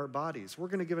in our bodies. We're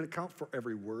going to give an account for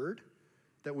every word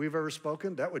that we've ever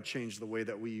spoken. That would change the way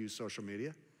that we use social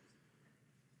media.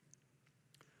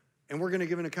 And we're going to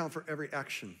give an account for every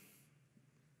action,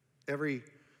 every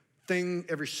thing,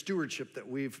 every stewardship that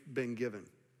we've been given.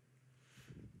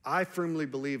 I firmly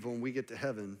believe when we get to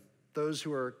heaven, those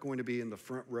who are going to be in the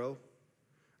front row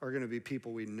are going to be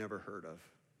people we never heard of.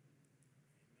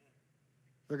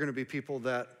 They're going to be people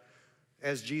that,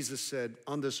 as Jesus said,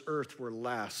 on this earth were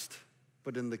last,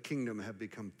 but in the kingdom have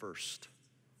become first.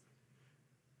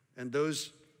 And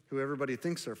those who everybody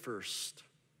thinks are first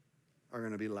are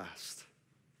going to be last.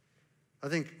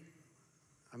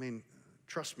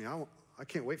 Trust me, I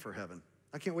can't wait for heaven.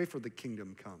 I can't wait for the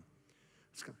kingdom to come.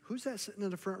 Who's that sitting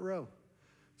in the front row?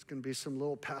 It's going to be some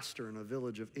little pastor in a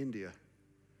village of India.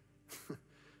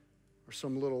 Or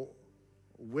some little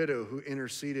widow who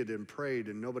interceded and prayed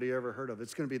and nobody ever heard of.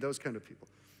 It's going to be those kind of people.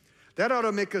 That ought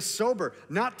to make us sober,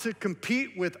 not to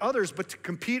compete with others, but to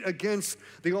compete against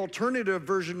the alternative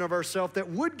version of ourselves that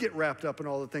would get wrapped up in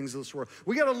all the things of this world.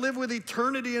 We got to live with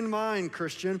eternity in mind,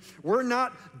 Christian. We're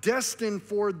not destined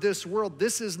for this world.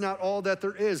 This is not all that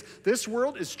there is. This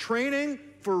world is training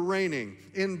for reigning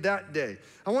in that day.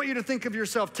 I want you to think of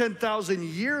yourself 10,000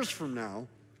 years from now,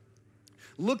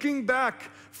 looking back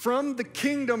from the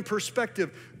kingdom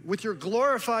perspective with your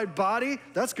glorified body.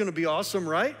 That's going to be awesome,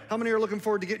 right? How many are looking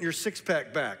forward to getting your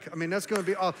six-pack back? I mean, that's going to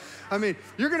be awesome. I mean,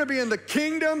 you're going to be in the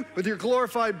kingdom with your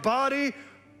glorified body.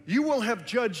 You will have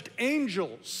judged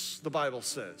angels, the Bible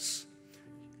says.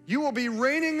 You will be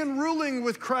reigning and ruling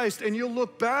with Christ, and you'll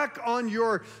look back on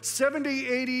your 70,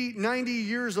 80, 90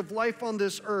 years of life on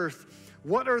this earth.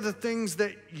 What are the things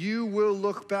that you will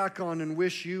look back on and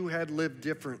wish you had lived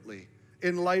differently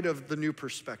in light of the new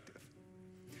perspective?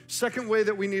 Second way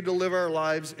that we need to live our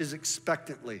lives is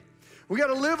expectantly. We got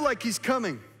to live like he's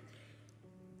coming.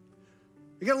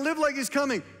 You got to live like he's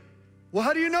coming. Well,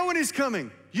 how do you know when he's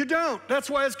coming? You don't. That's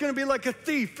why it's going to be like a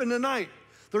thief in the night.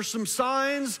 There's some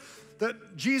signs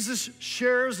that Jesus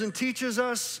shares and teaches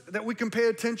us that we can pay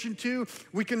attention to.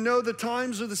 We can know the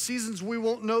times or the seasons. We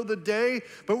won't know the day,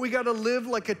 but we got to live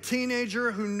like a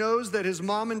teenager who knows that his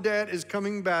mom and dad is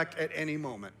coming back at any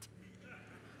moment.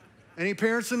 Any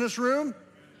parents in this room?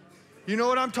 You know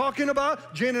what I'm talking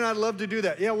about? Jane and I love to do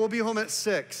that. Yeah, we'll be home at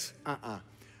 6.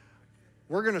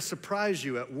 We're going to surprise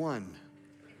you at 1.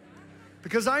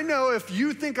 Because I know if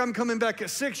you think I'm coming back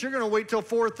at 6, you're going to wait till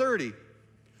 4:30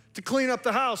 to clean up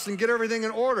the house and get everything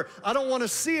in order. I don't want to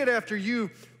see it after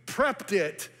you prepped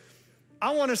it.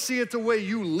 I want to see it the way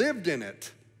you lived in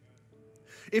it.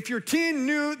 If your teen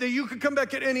knew that you could come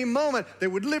back at any moment, they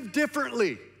would live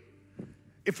differently.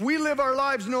 If we live our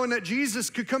lives knowing that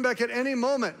Jesus could come back at any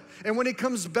moment, and when he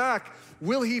comes back,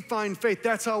 will he find faith?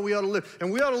 That's how we ought to live.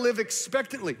 And we ought to live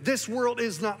expectantly. This world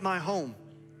is not my home.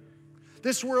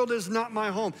 This world is not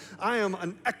my home. I am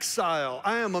an exile.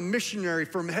 I am a missionary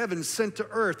from heaven sent to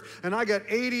earth. And I got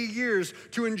 80 years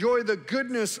to enjoy the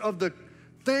goodness of the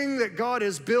thing that God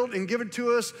has built and given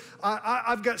to us.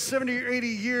 I've got 70 or 80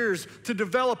 years to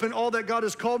develop in all that God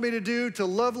has called me to do, to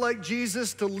love like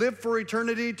Jesus, to live for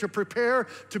eternity, to prepare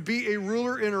to be a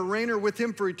ruler and a reigner with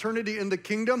him for eternity in the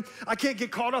kingdom. I can't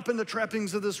get caught up in the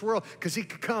trappings of this world because he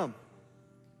could come.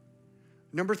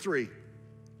 Number 3,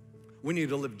 we need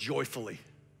to live joyfully.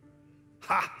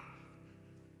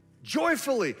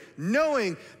 Joyfully,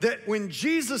 knowing that when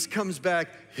Jesus comes back,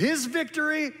 his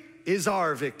victory is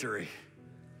our victory.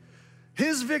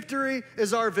 His victory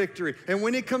is our victory. And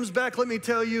when he comes back, let me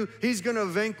tell you, he's going to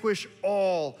vanquish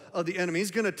all of the enemy.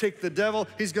 He's going to take the devil.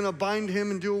 He's going to bind him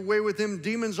and do away with him.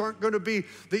 Demons aren't going to be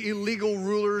the illegal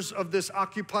rulers of this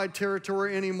occupied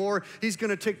territory anymore. He's going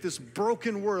to take this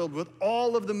broken world with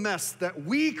all of the mess that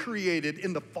we created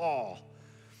in the fall.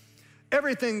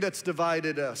 Everything that's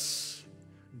divided us,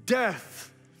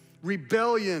 death,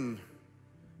 rebellion,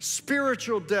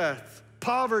 spiritual death,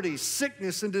 poverty,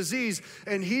 sickness, and disease,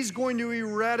 and he's going to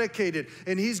eradicate it,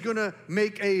 and he's going to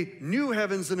make a new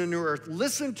heavens and a new earth.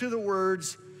 Listen to the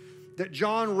words that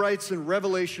John writes in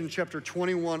Revelation chapter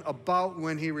 21 about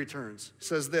when he returns. It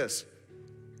says this: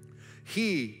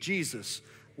 he, Jesus,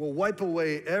 will wipe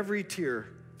away every tear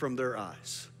from their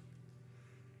eyes,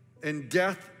 and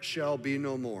death shall be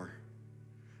no more.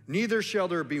 Neither shall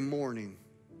there be mourning,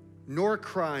 nor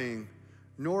crying,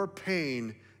 nor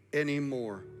pain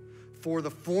anymore, for the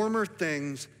former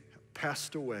things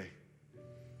passed away.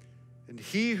 And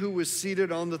he who was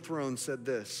seated on the throne said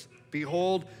this: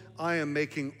 behold, I am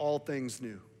making all things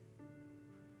new.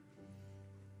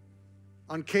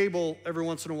 On cable, every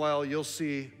once in a while, you'll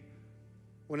see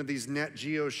one of these Nat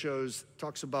Geo shows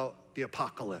talks about the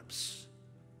apocalypse,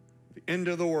 the end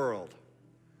of the world.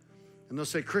 And they'll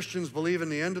say Christians believe in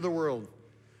the end of the world.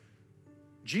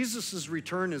 Jesus'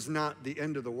 return is not the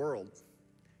end of the world.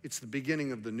 It's the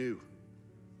beginning of the new.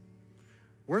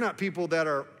 We're not people that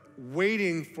are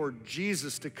waiting for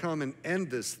Jesus to come and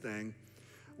end this thing.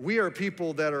 We are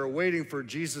people that are waiting for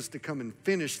Jesus to come and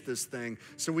finish this thing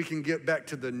so we can get back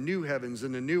to the new heavens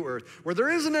and the new earth where there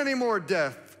isn't any more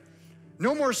death,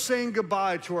 no more saying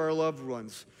goodbye to our loved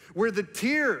ones, where the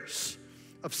tears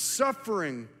of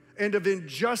suffering and of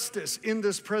injustice in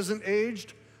this present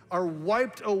age are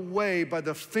wiped away by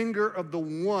the finger of the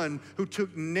one who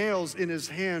took nails in his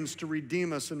hands to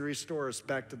redeem us and restore us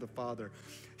back to the Father.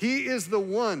 He is the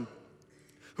one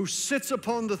who sits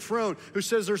upon the throne, who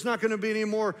says there's not going to be any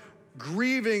more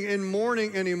grieving and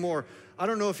mourning anymore. I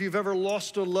don't know if you've ever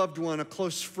lost a loved one, a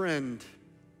close friend,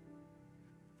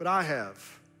 but I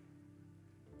have.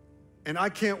 And I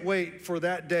can't wait for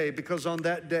that day, because on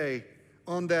that day,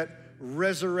 on that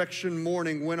resurrection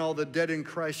morning when all the dead in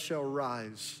Christ shall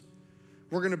rise,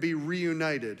 we're going to be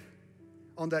reunited.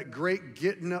 On that great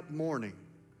getting up morning,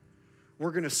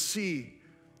 we're going to see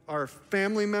our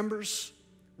family members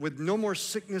with no more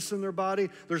sickness in their body.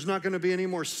 There's not going to be any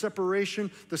more separation.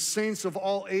 The saints of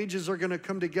all ages are going to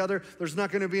come together. There's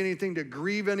not going to be anything to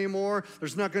grieve anymore.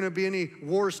 There's not going to be any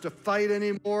wars to fight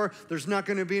anymore. There's not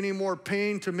going to be any more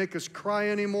pain to make us cry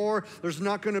anymore. There's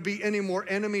not going to be any more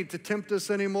enemy to tempt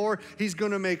us anymore. He's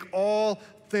going to make all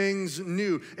things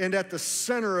new. And at the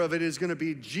center of it is going to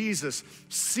be Jesus,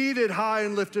 seated high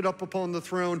and lifted up upon the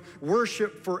throne,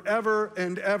 worship forever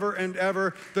and ever and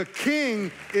ever. The King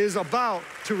is about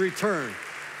to return.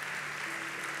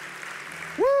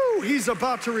 Woo! He's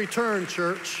about to return,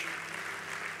 church.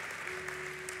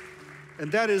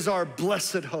 And that is our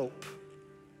blessed hope.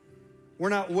 We're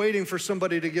not waiting for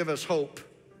somebody to give us hope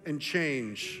and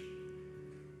change.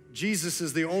 Jesus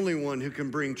is the only one who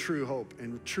can bring true hope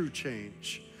and true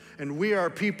change. And we are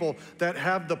people that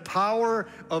have the power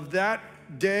of that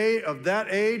day, of that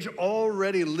age,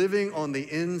 already living on the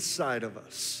inside of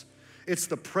us. It's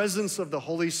the presence of the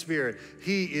Holy Spirit.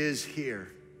 He is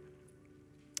here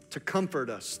to comfort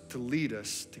us, to lead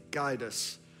us, to guide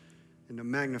us, and to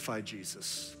magnify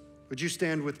Jesus. Would you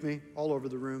stand with me all over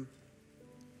the room?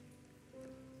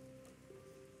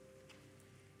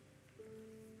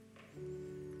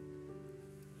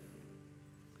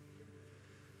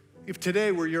 If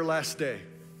today were your last day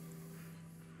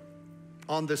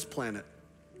on this planet,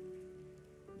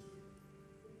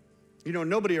 you know,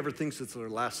 nobody ever thinks it's their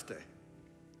last day.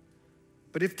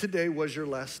 But if today was your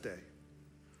last day,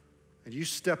 and you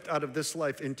stepped out of this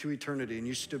life into eternity and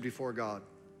you stood before God,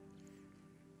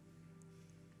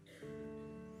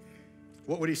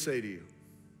 what would he say to you?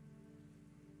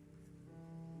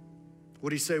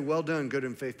 Would he say, well done, good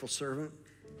and faithful servant?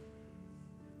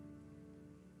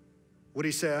 Would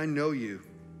he say, I know you.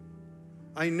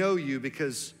 I know you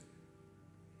because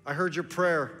I heard your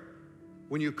prayer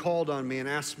when you called on me and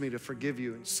asked me to forgive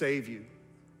you and save you,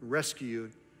 rescue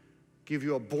you, give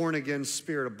you a born-again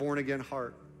spirit, a born-again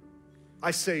heart.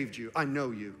 I saved you. I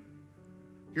know you.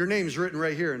 Your name's written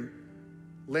right here in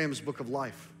Lamb's Book of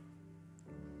Life.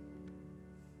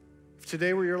 If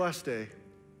today were your last day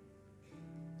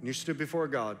and you stood before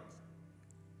God,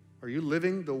 are you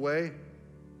living the way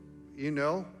you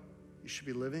know you should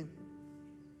be living?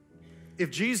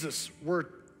 If Jesus were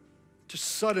to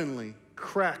suddenly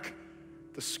crack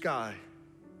the sky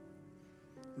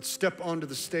and step onto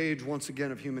the stage once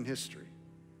again of human history,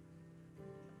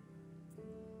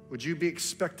 would you be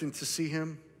expectant to see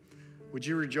him? Would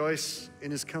you rejoice in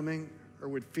his coming, or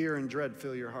would fear and dread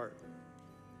fill your heart?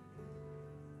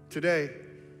 Today,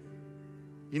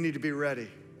 you need to be ready.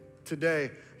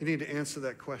 Today, you need to answer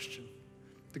that question.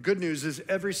 The good news is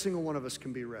every single one of us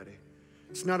can be ready.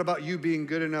 It's not about you being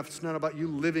good enough. It's not about you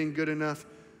living good enough.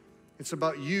 It's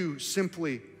about you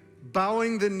simply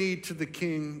bowing the knee to the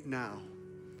King now,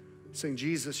 saying,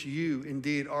 Jesus, you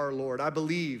indeed are Lord. I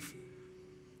believe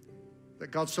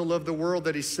that God so loved the world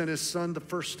that he sent his son the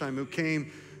first time, who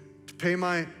came to pay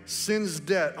my sin's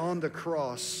debt on the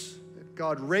cross.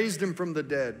 God raised him from the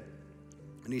dead,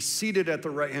 and he's seated at the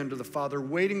right hand of the Father,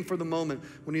 waiting for the moment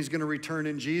when he's going to return.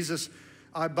 And Jesus,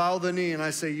 I bow the knee and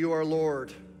I say, you are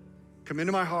Lord. Come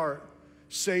into my heart,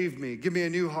 save me, give me a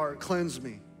new heart, cleanse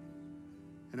me,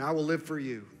 and I will live for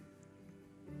you.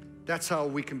 That's how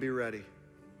we can be ready.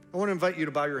 I want to invite you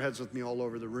to bow your heads with me all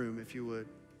over the room, if you would.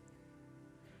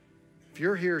 If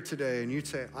you're here today and you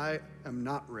say, I am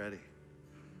not ready,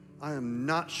 I am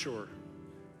not sure,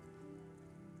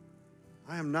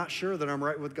 I am not sure that I'm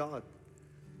right with God.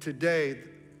 Today,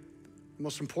 the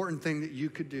most important thing that you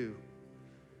could do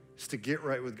is to get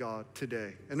right with God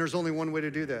today. And there's only one way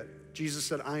to do that. Jesus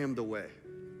said, I am the way.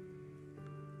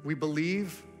 We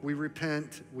believe, we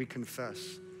repent, we confess.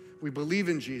 We believe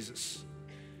in Jesus.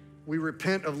 We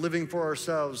repent of living for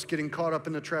ourselves, getting caught up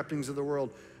in the trappings of the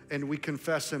world, and we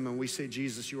confess him and we say,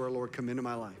 Jesus, you are Lord, come into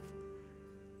my life.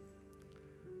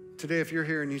 Today, if you're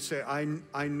here and you say,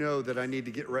 I know that I need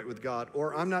to get right with God,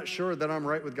 or I'm not sure that I'm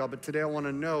right with God, but today I want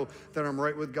to know that I'm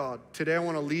right with God. Today I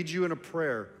want to lead you in a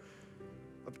prayer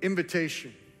of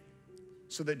invitation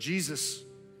so that Jesus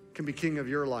can be king of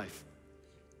your life.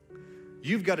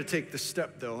 You've got to take the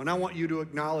step, though, and I want you to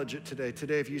acknowledge it today.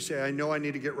 Today, if you say, I know I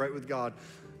need to get right with God,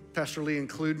 Pastor Lee,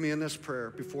 include me in this prayer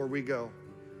before we go.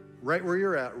 Right where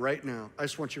you're at right now, I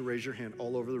just want you to raise your hand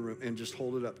all over the room and just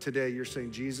hold it up. Today, you're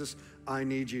saying, Jesus, I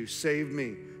need you. Save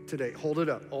me today. Hold it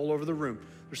up all over the room.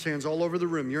 There's hands all over the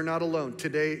room. You're not alone.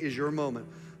 Today is your moment.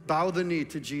 Bow the knee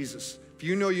to Jesus. If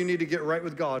you know you need to get right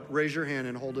with God, raise your hand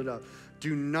and hold it up.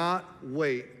 Do not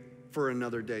wait for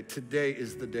another day. Today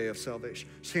is the day of salvation.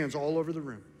 There's hands all over the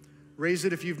room. Raise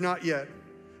it if you've not yet.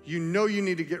 You know you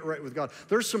need to get right with God.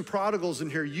 There's some prodigals in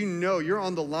here. You know you're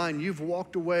on the line. You've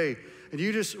walked away. And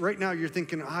you just, right now, you're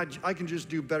thinking, I can just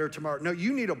do better tomorrow. No,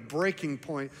 you need a breaking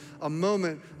point, a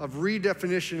moment of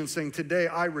redefinition and saying, today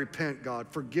I repent, God.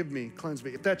 Forgive me, cleanse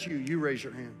me. If that's you, you raise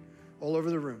your hand all over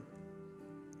the room.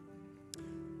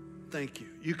 Thank you.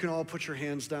 You can all put your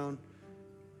hands down.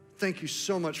 Thank you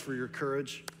so much for your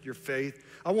courage, your faith.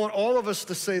 I want all of us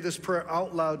to say this prayer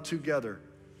out loud together.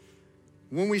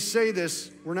 When we say this,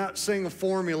 we're not saying a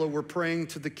formula, we're praying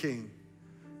to the King.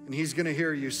 And he's gonna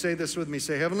hear you. Say this with me.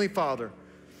 Say, Heavenly Father,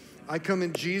 I come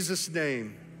in Jesus'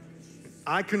 name.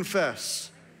 I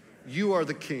confess you are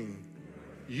the King.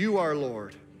 You are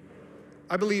Lord.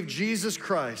 I believe Jesus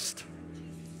Christ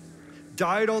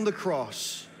died on the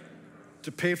cross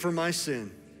to pay for my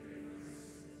sin.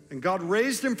 And God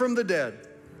raised him from the dead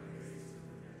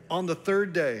on the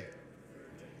third day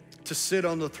to sit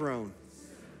on the throne.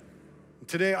 And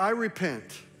today I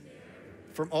repent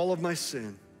from all of my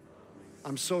sin.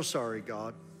 I'm so sorry,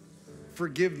 God.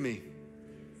 Forgive me,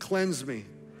 cleanse me,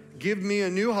 give me a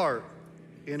new heart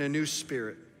and a new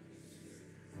spirit.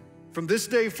 From this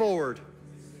day forward,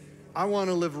 I want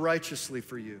to live righteously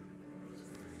for you.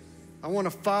 I want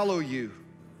to follow you,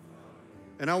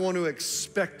 and I want to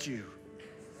expect you,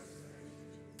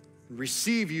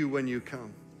 receive you when you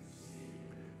come.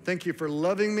 Thank you for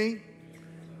loving me,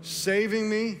 saving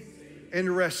me,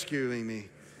 and rescuing me.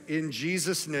 In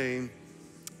Jesus' name,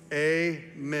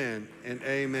 amen and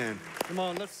amen. Come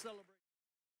on, let's celebrate.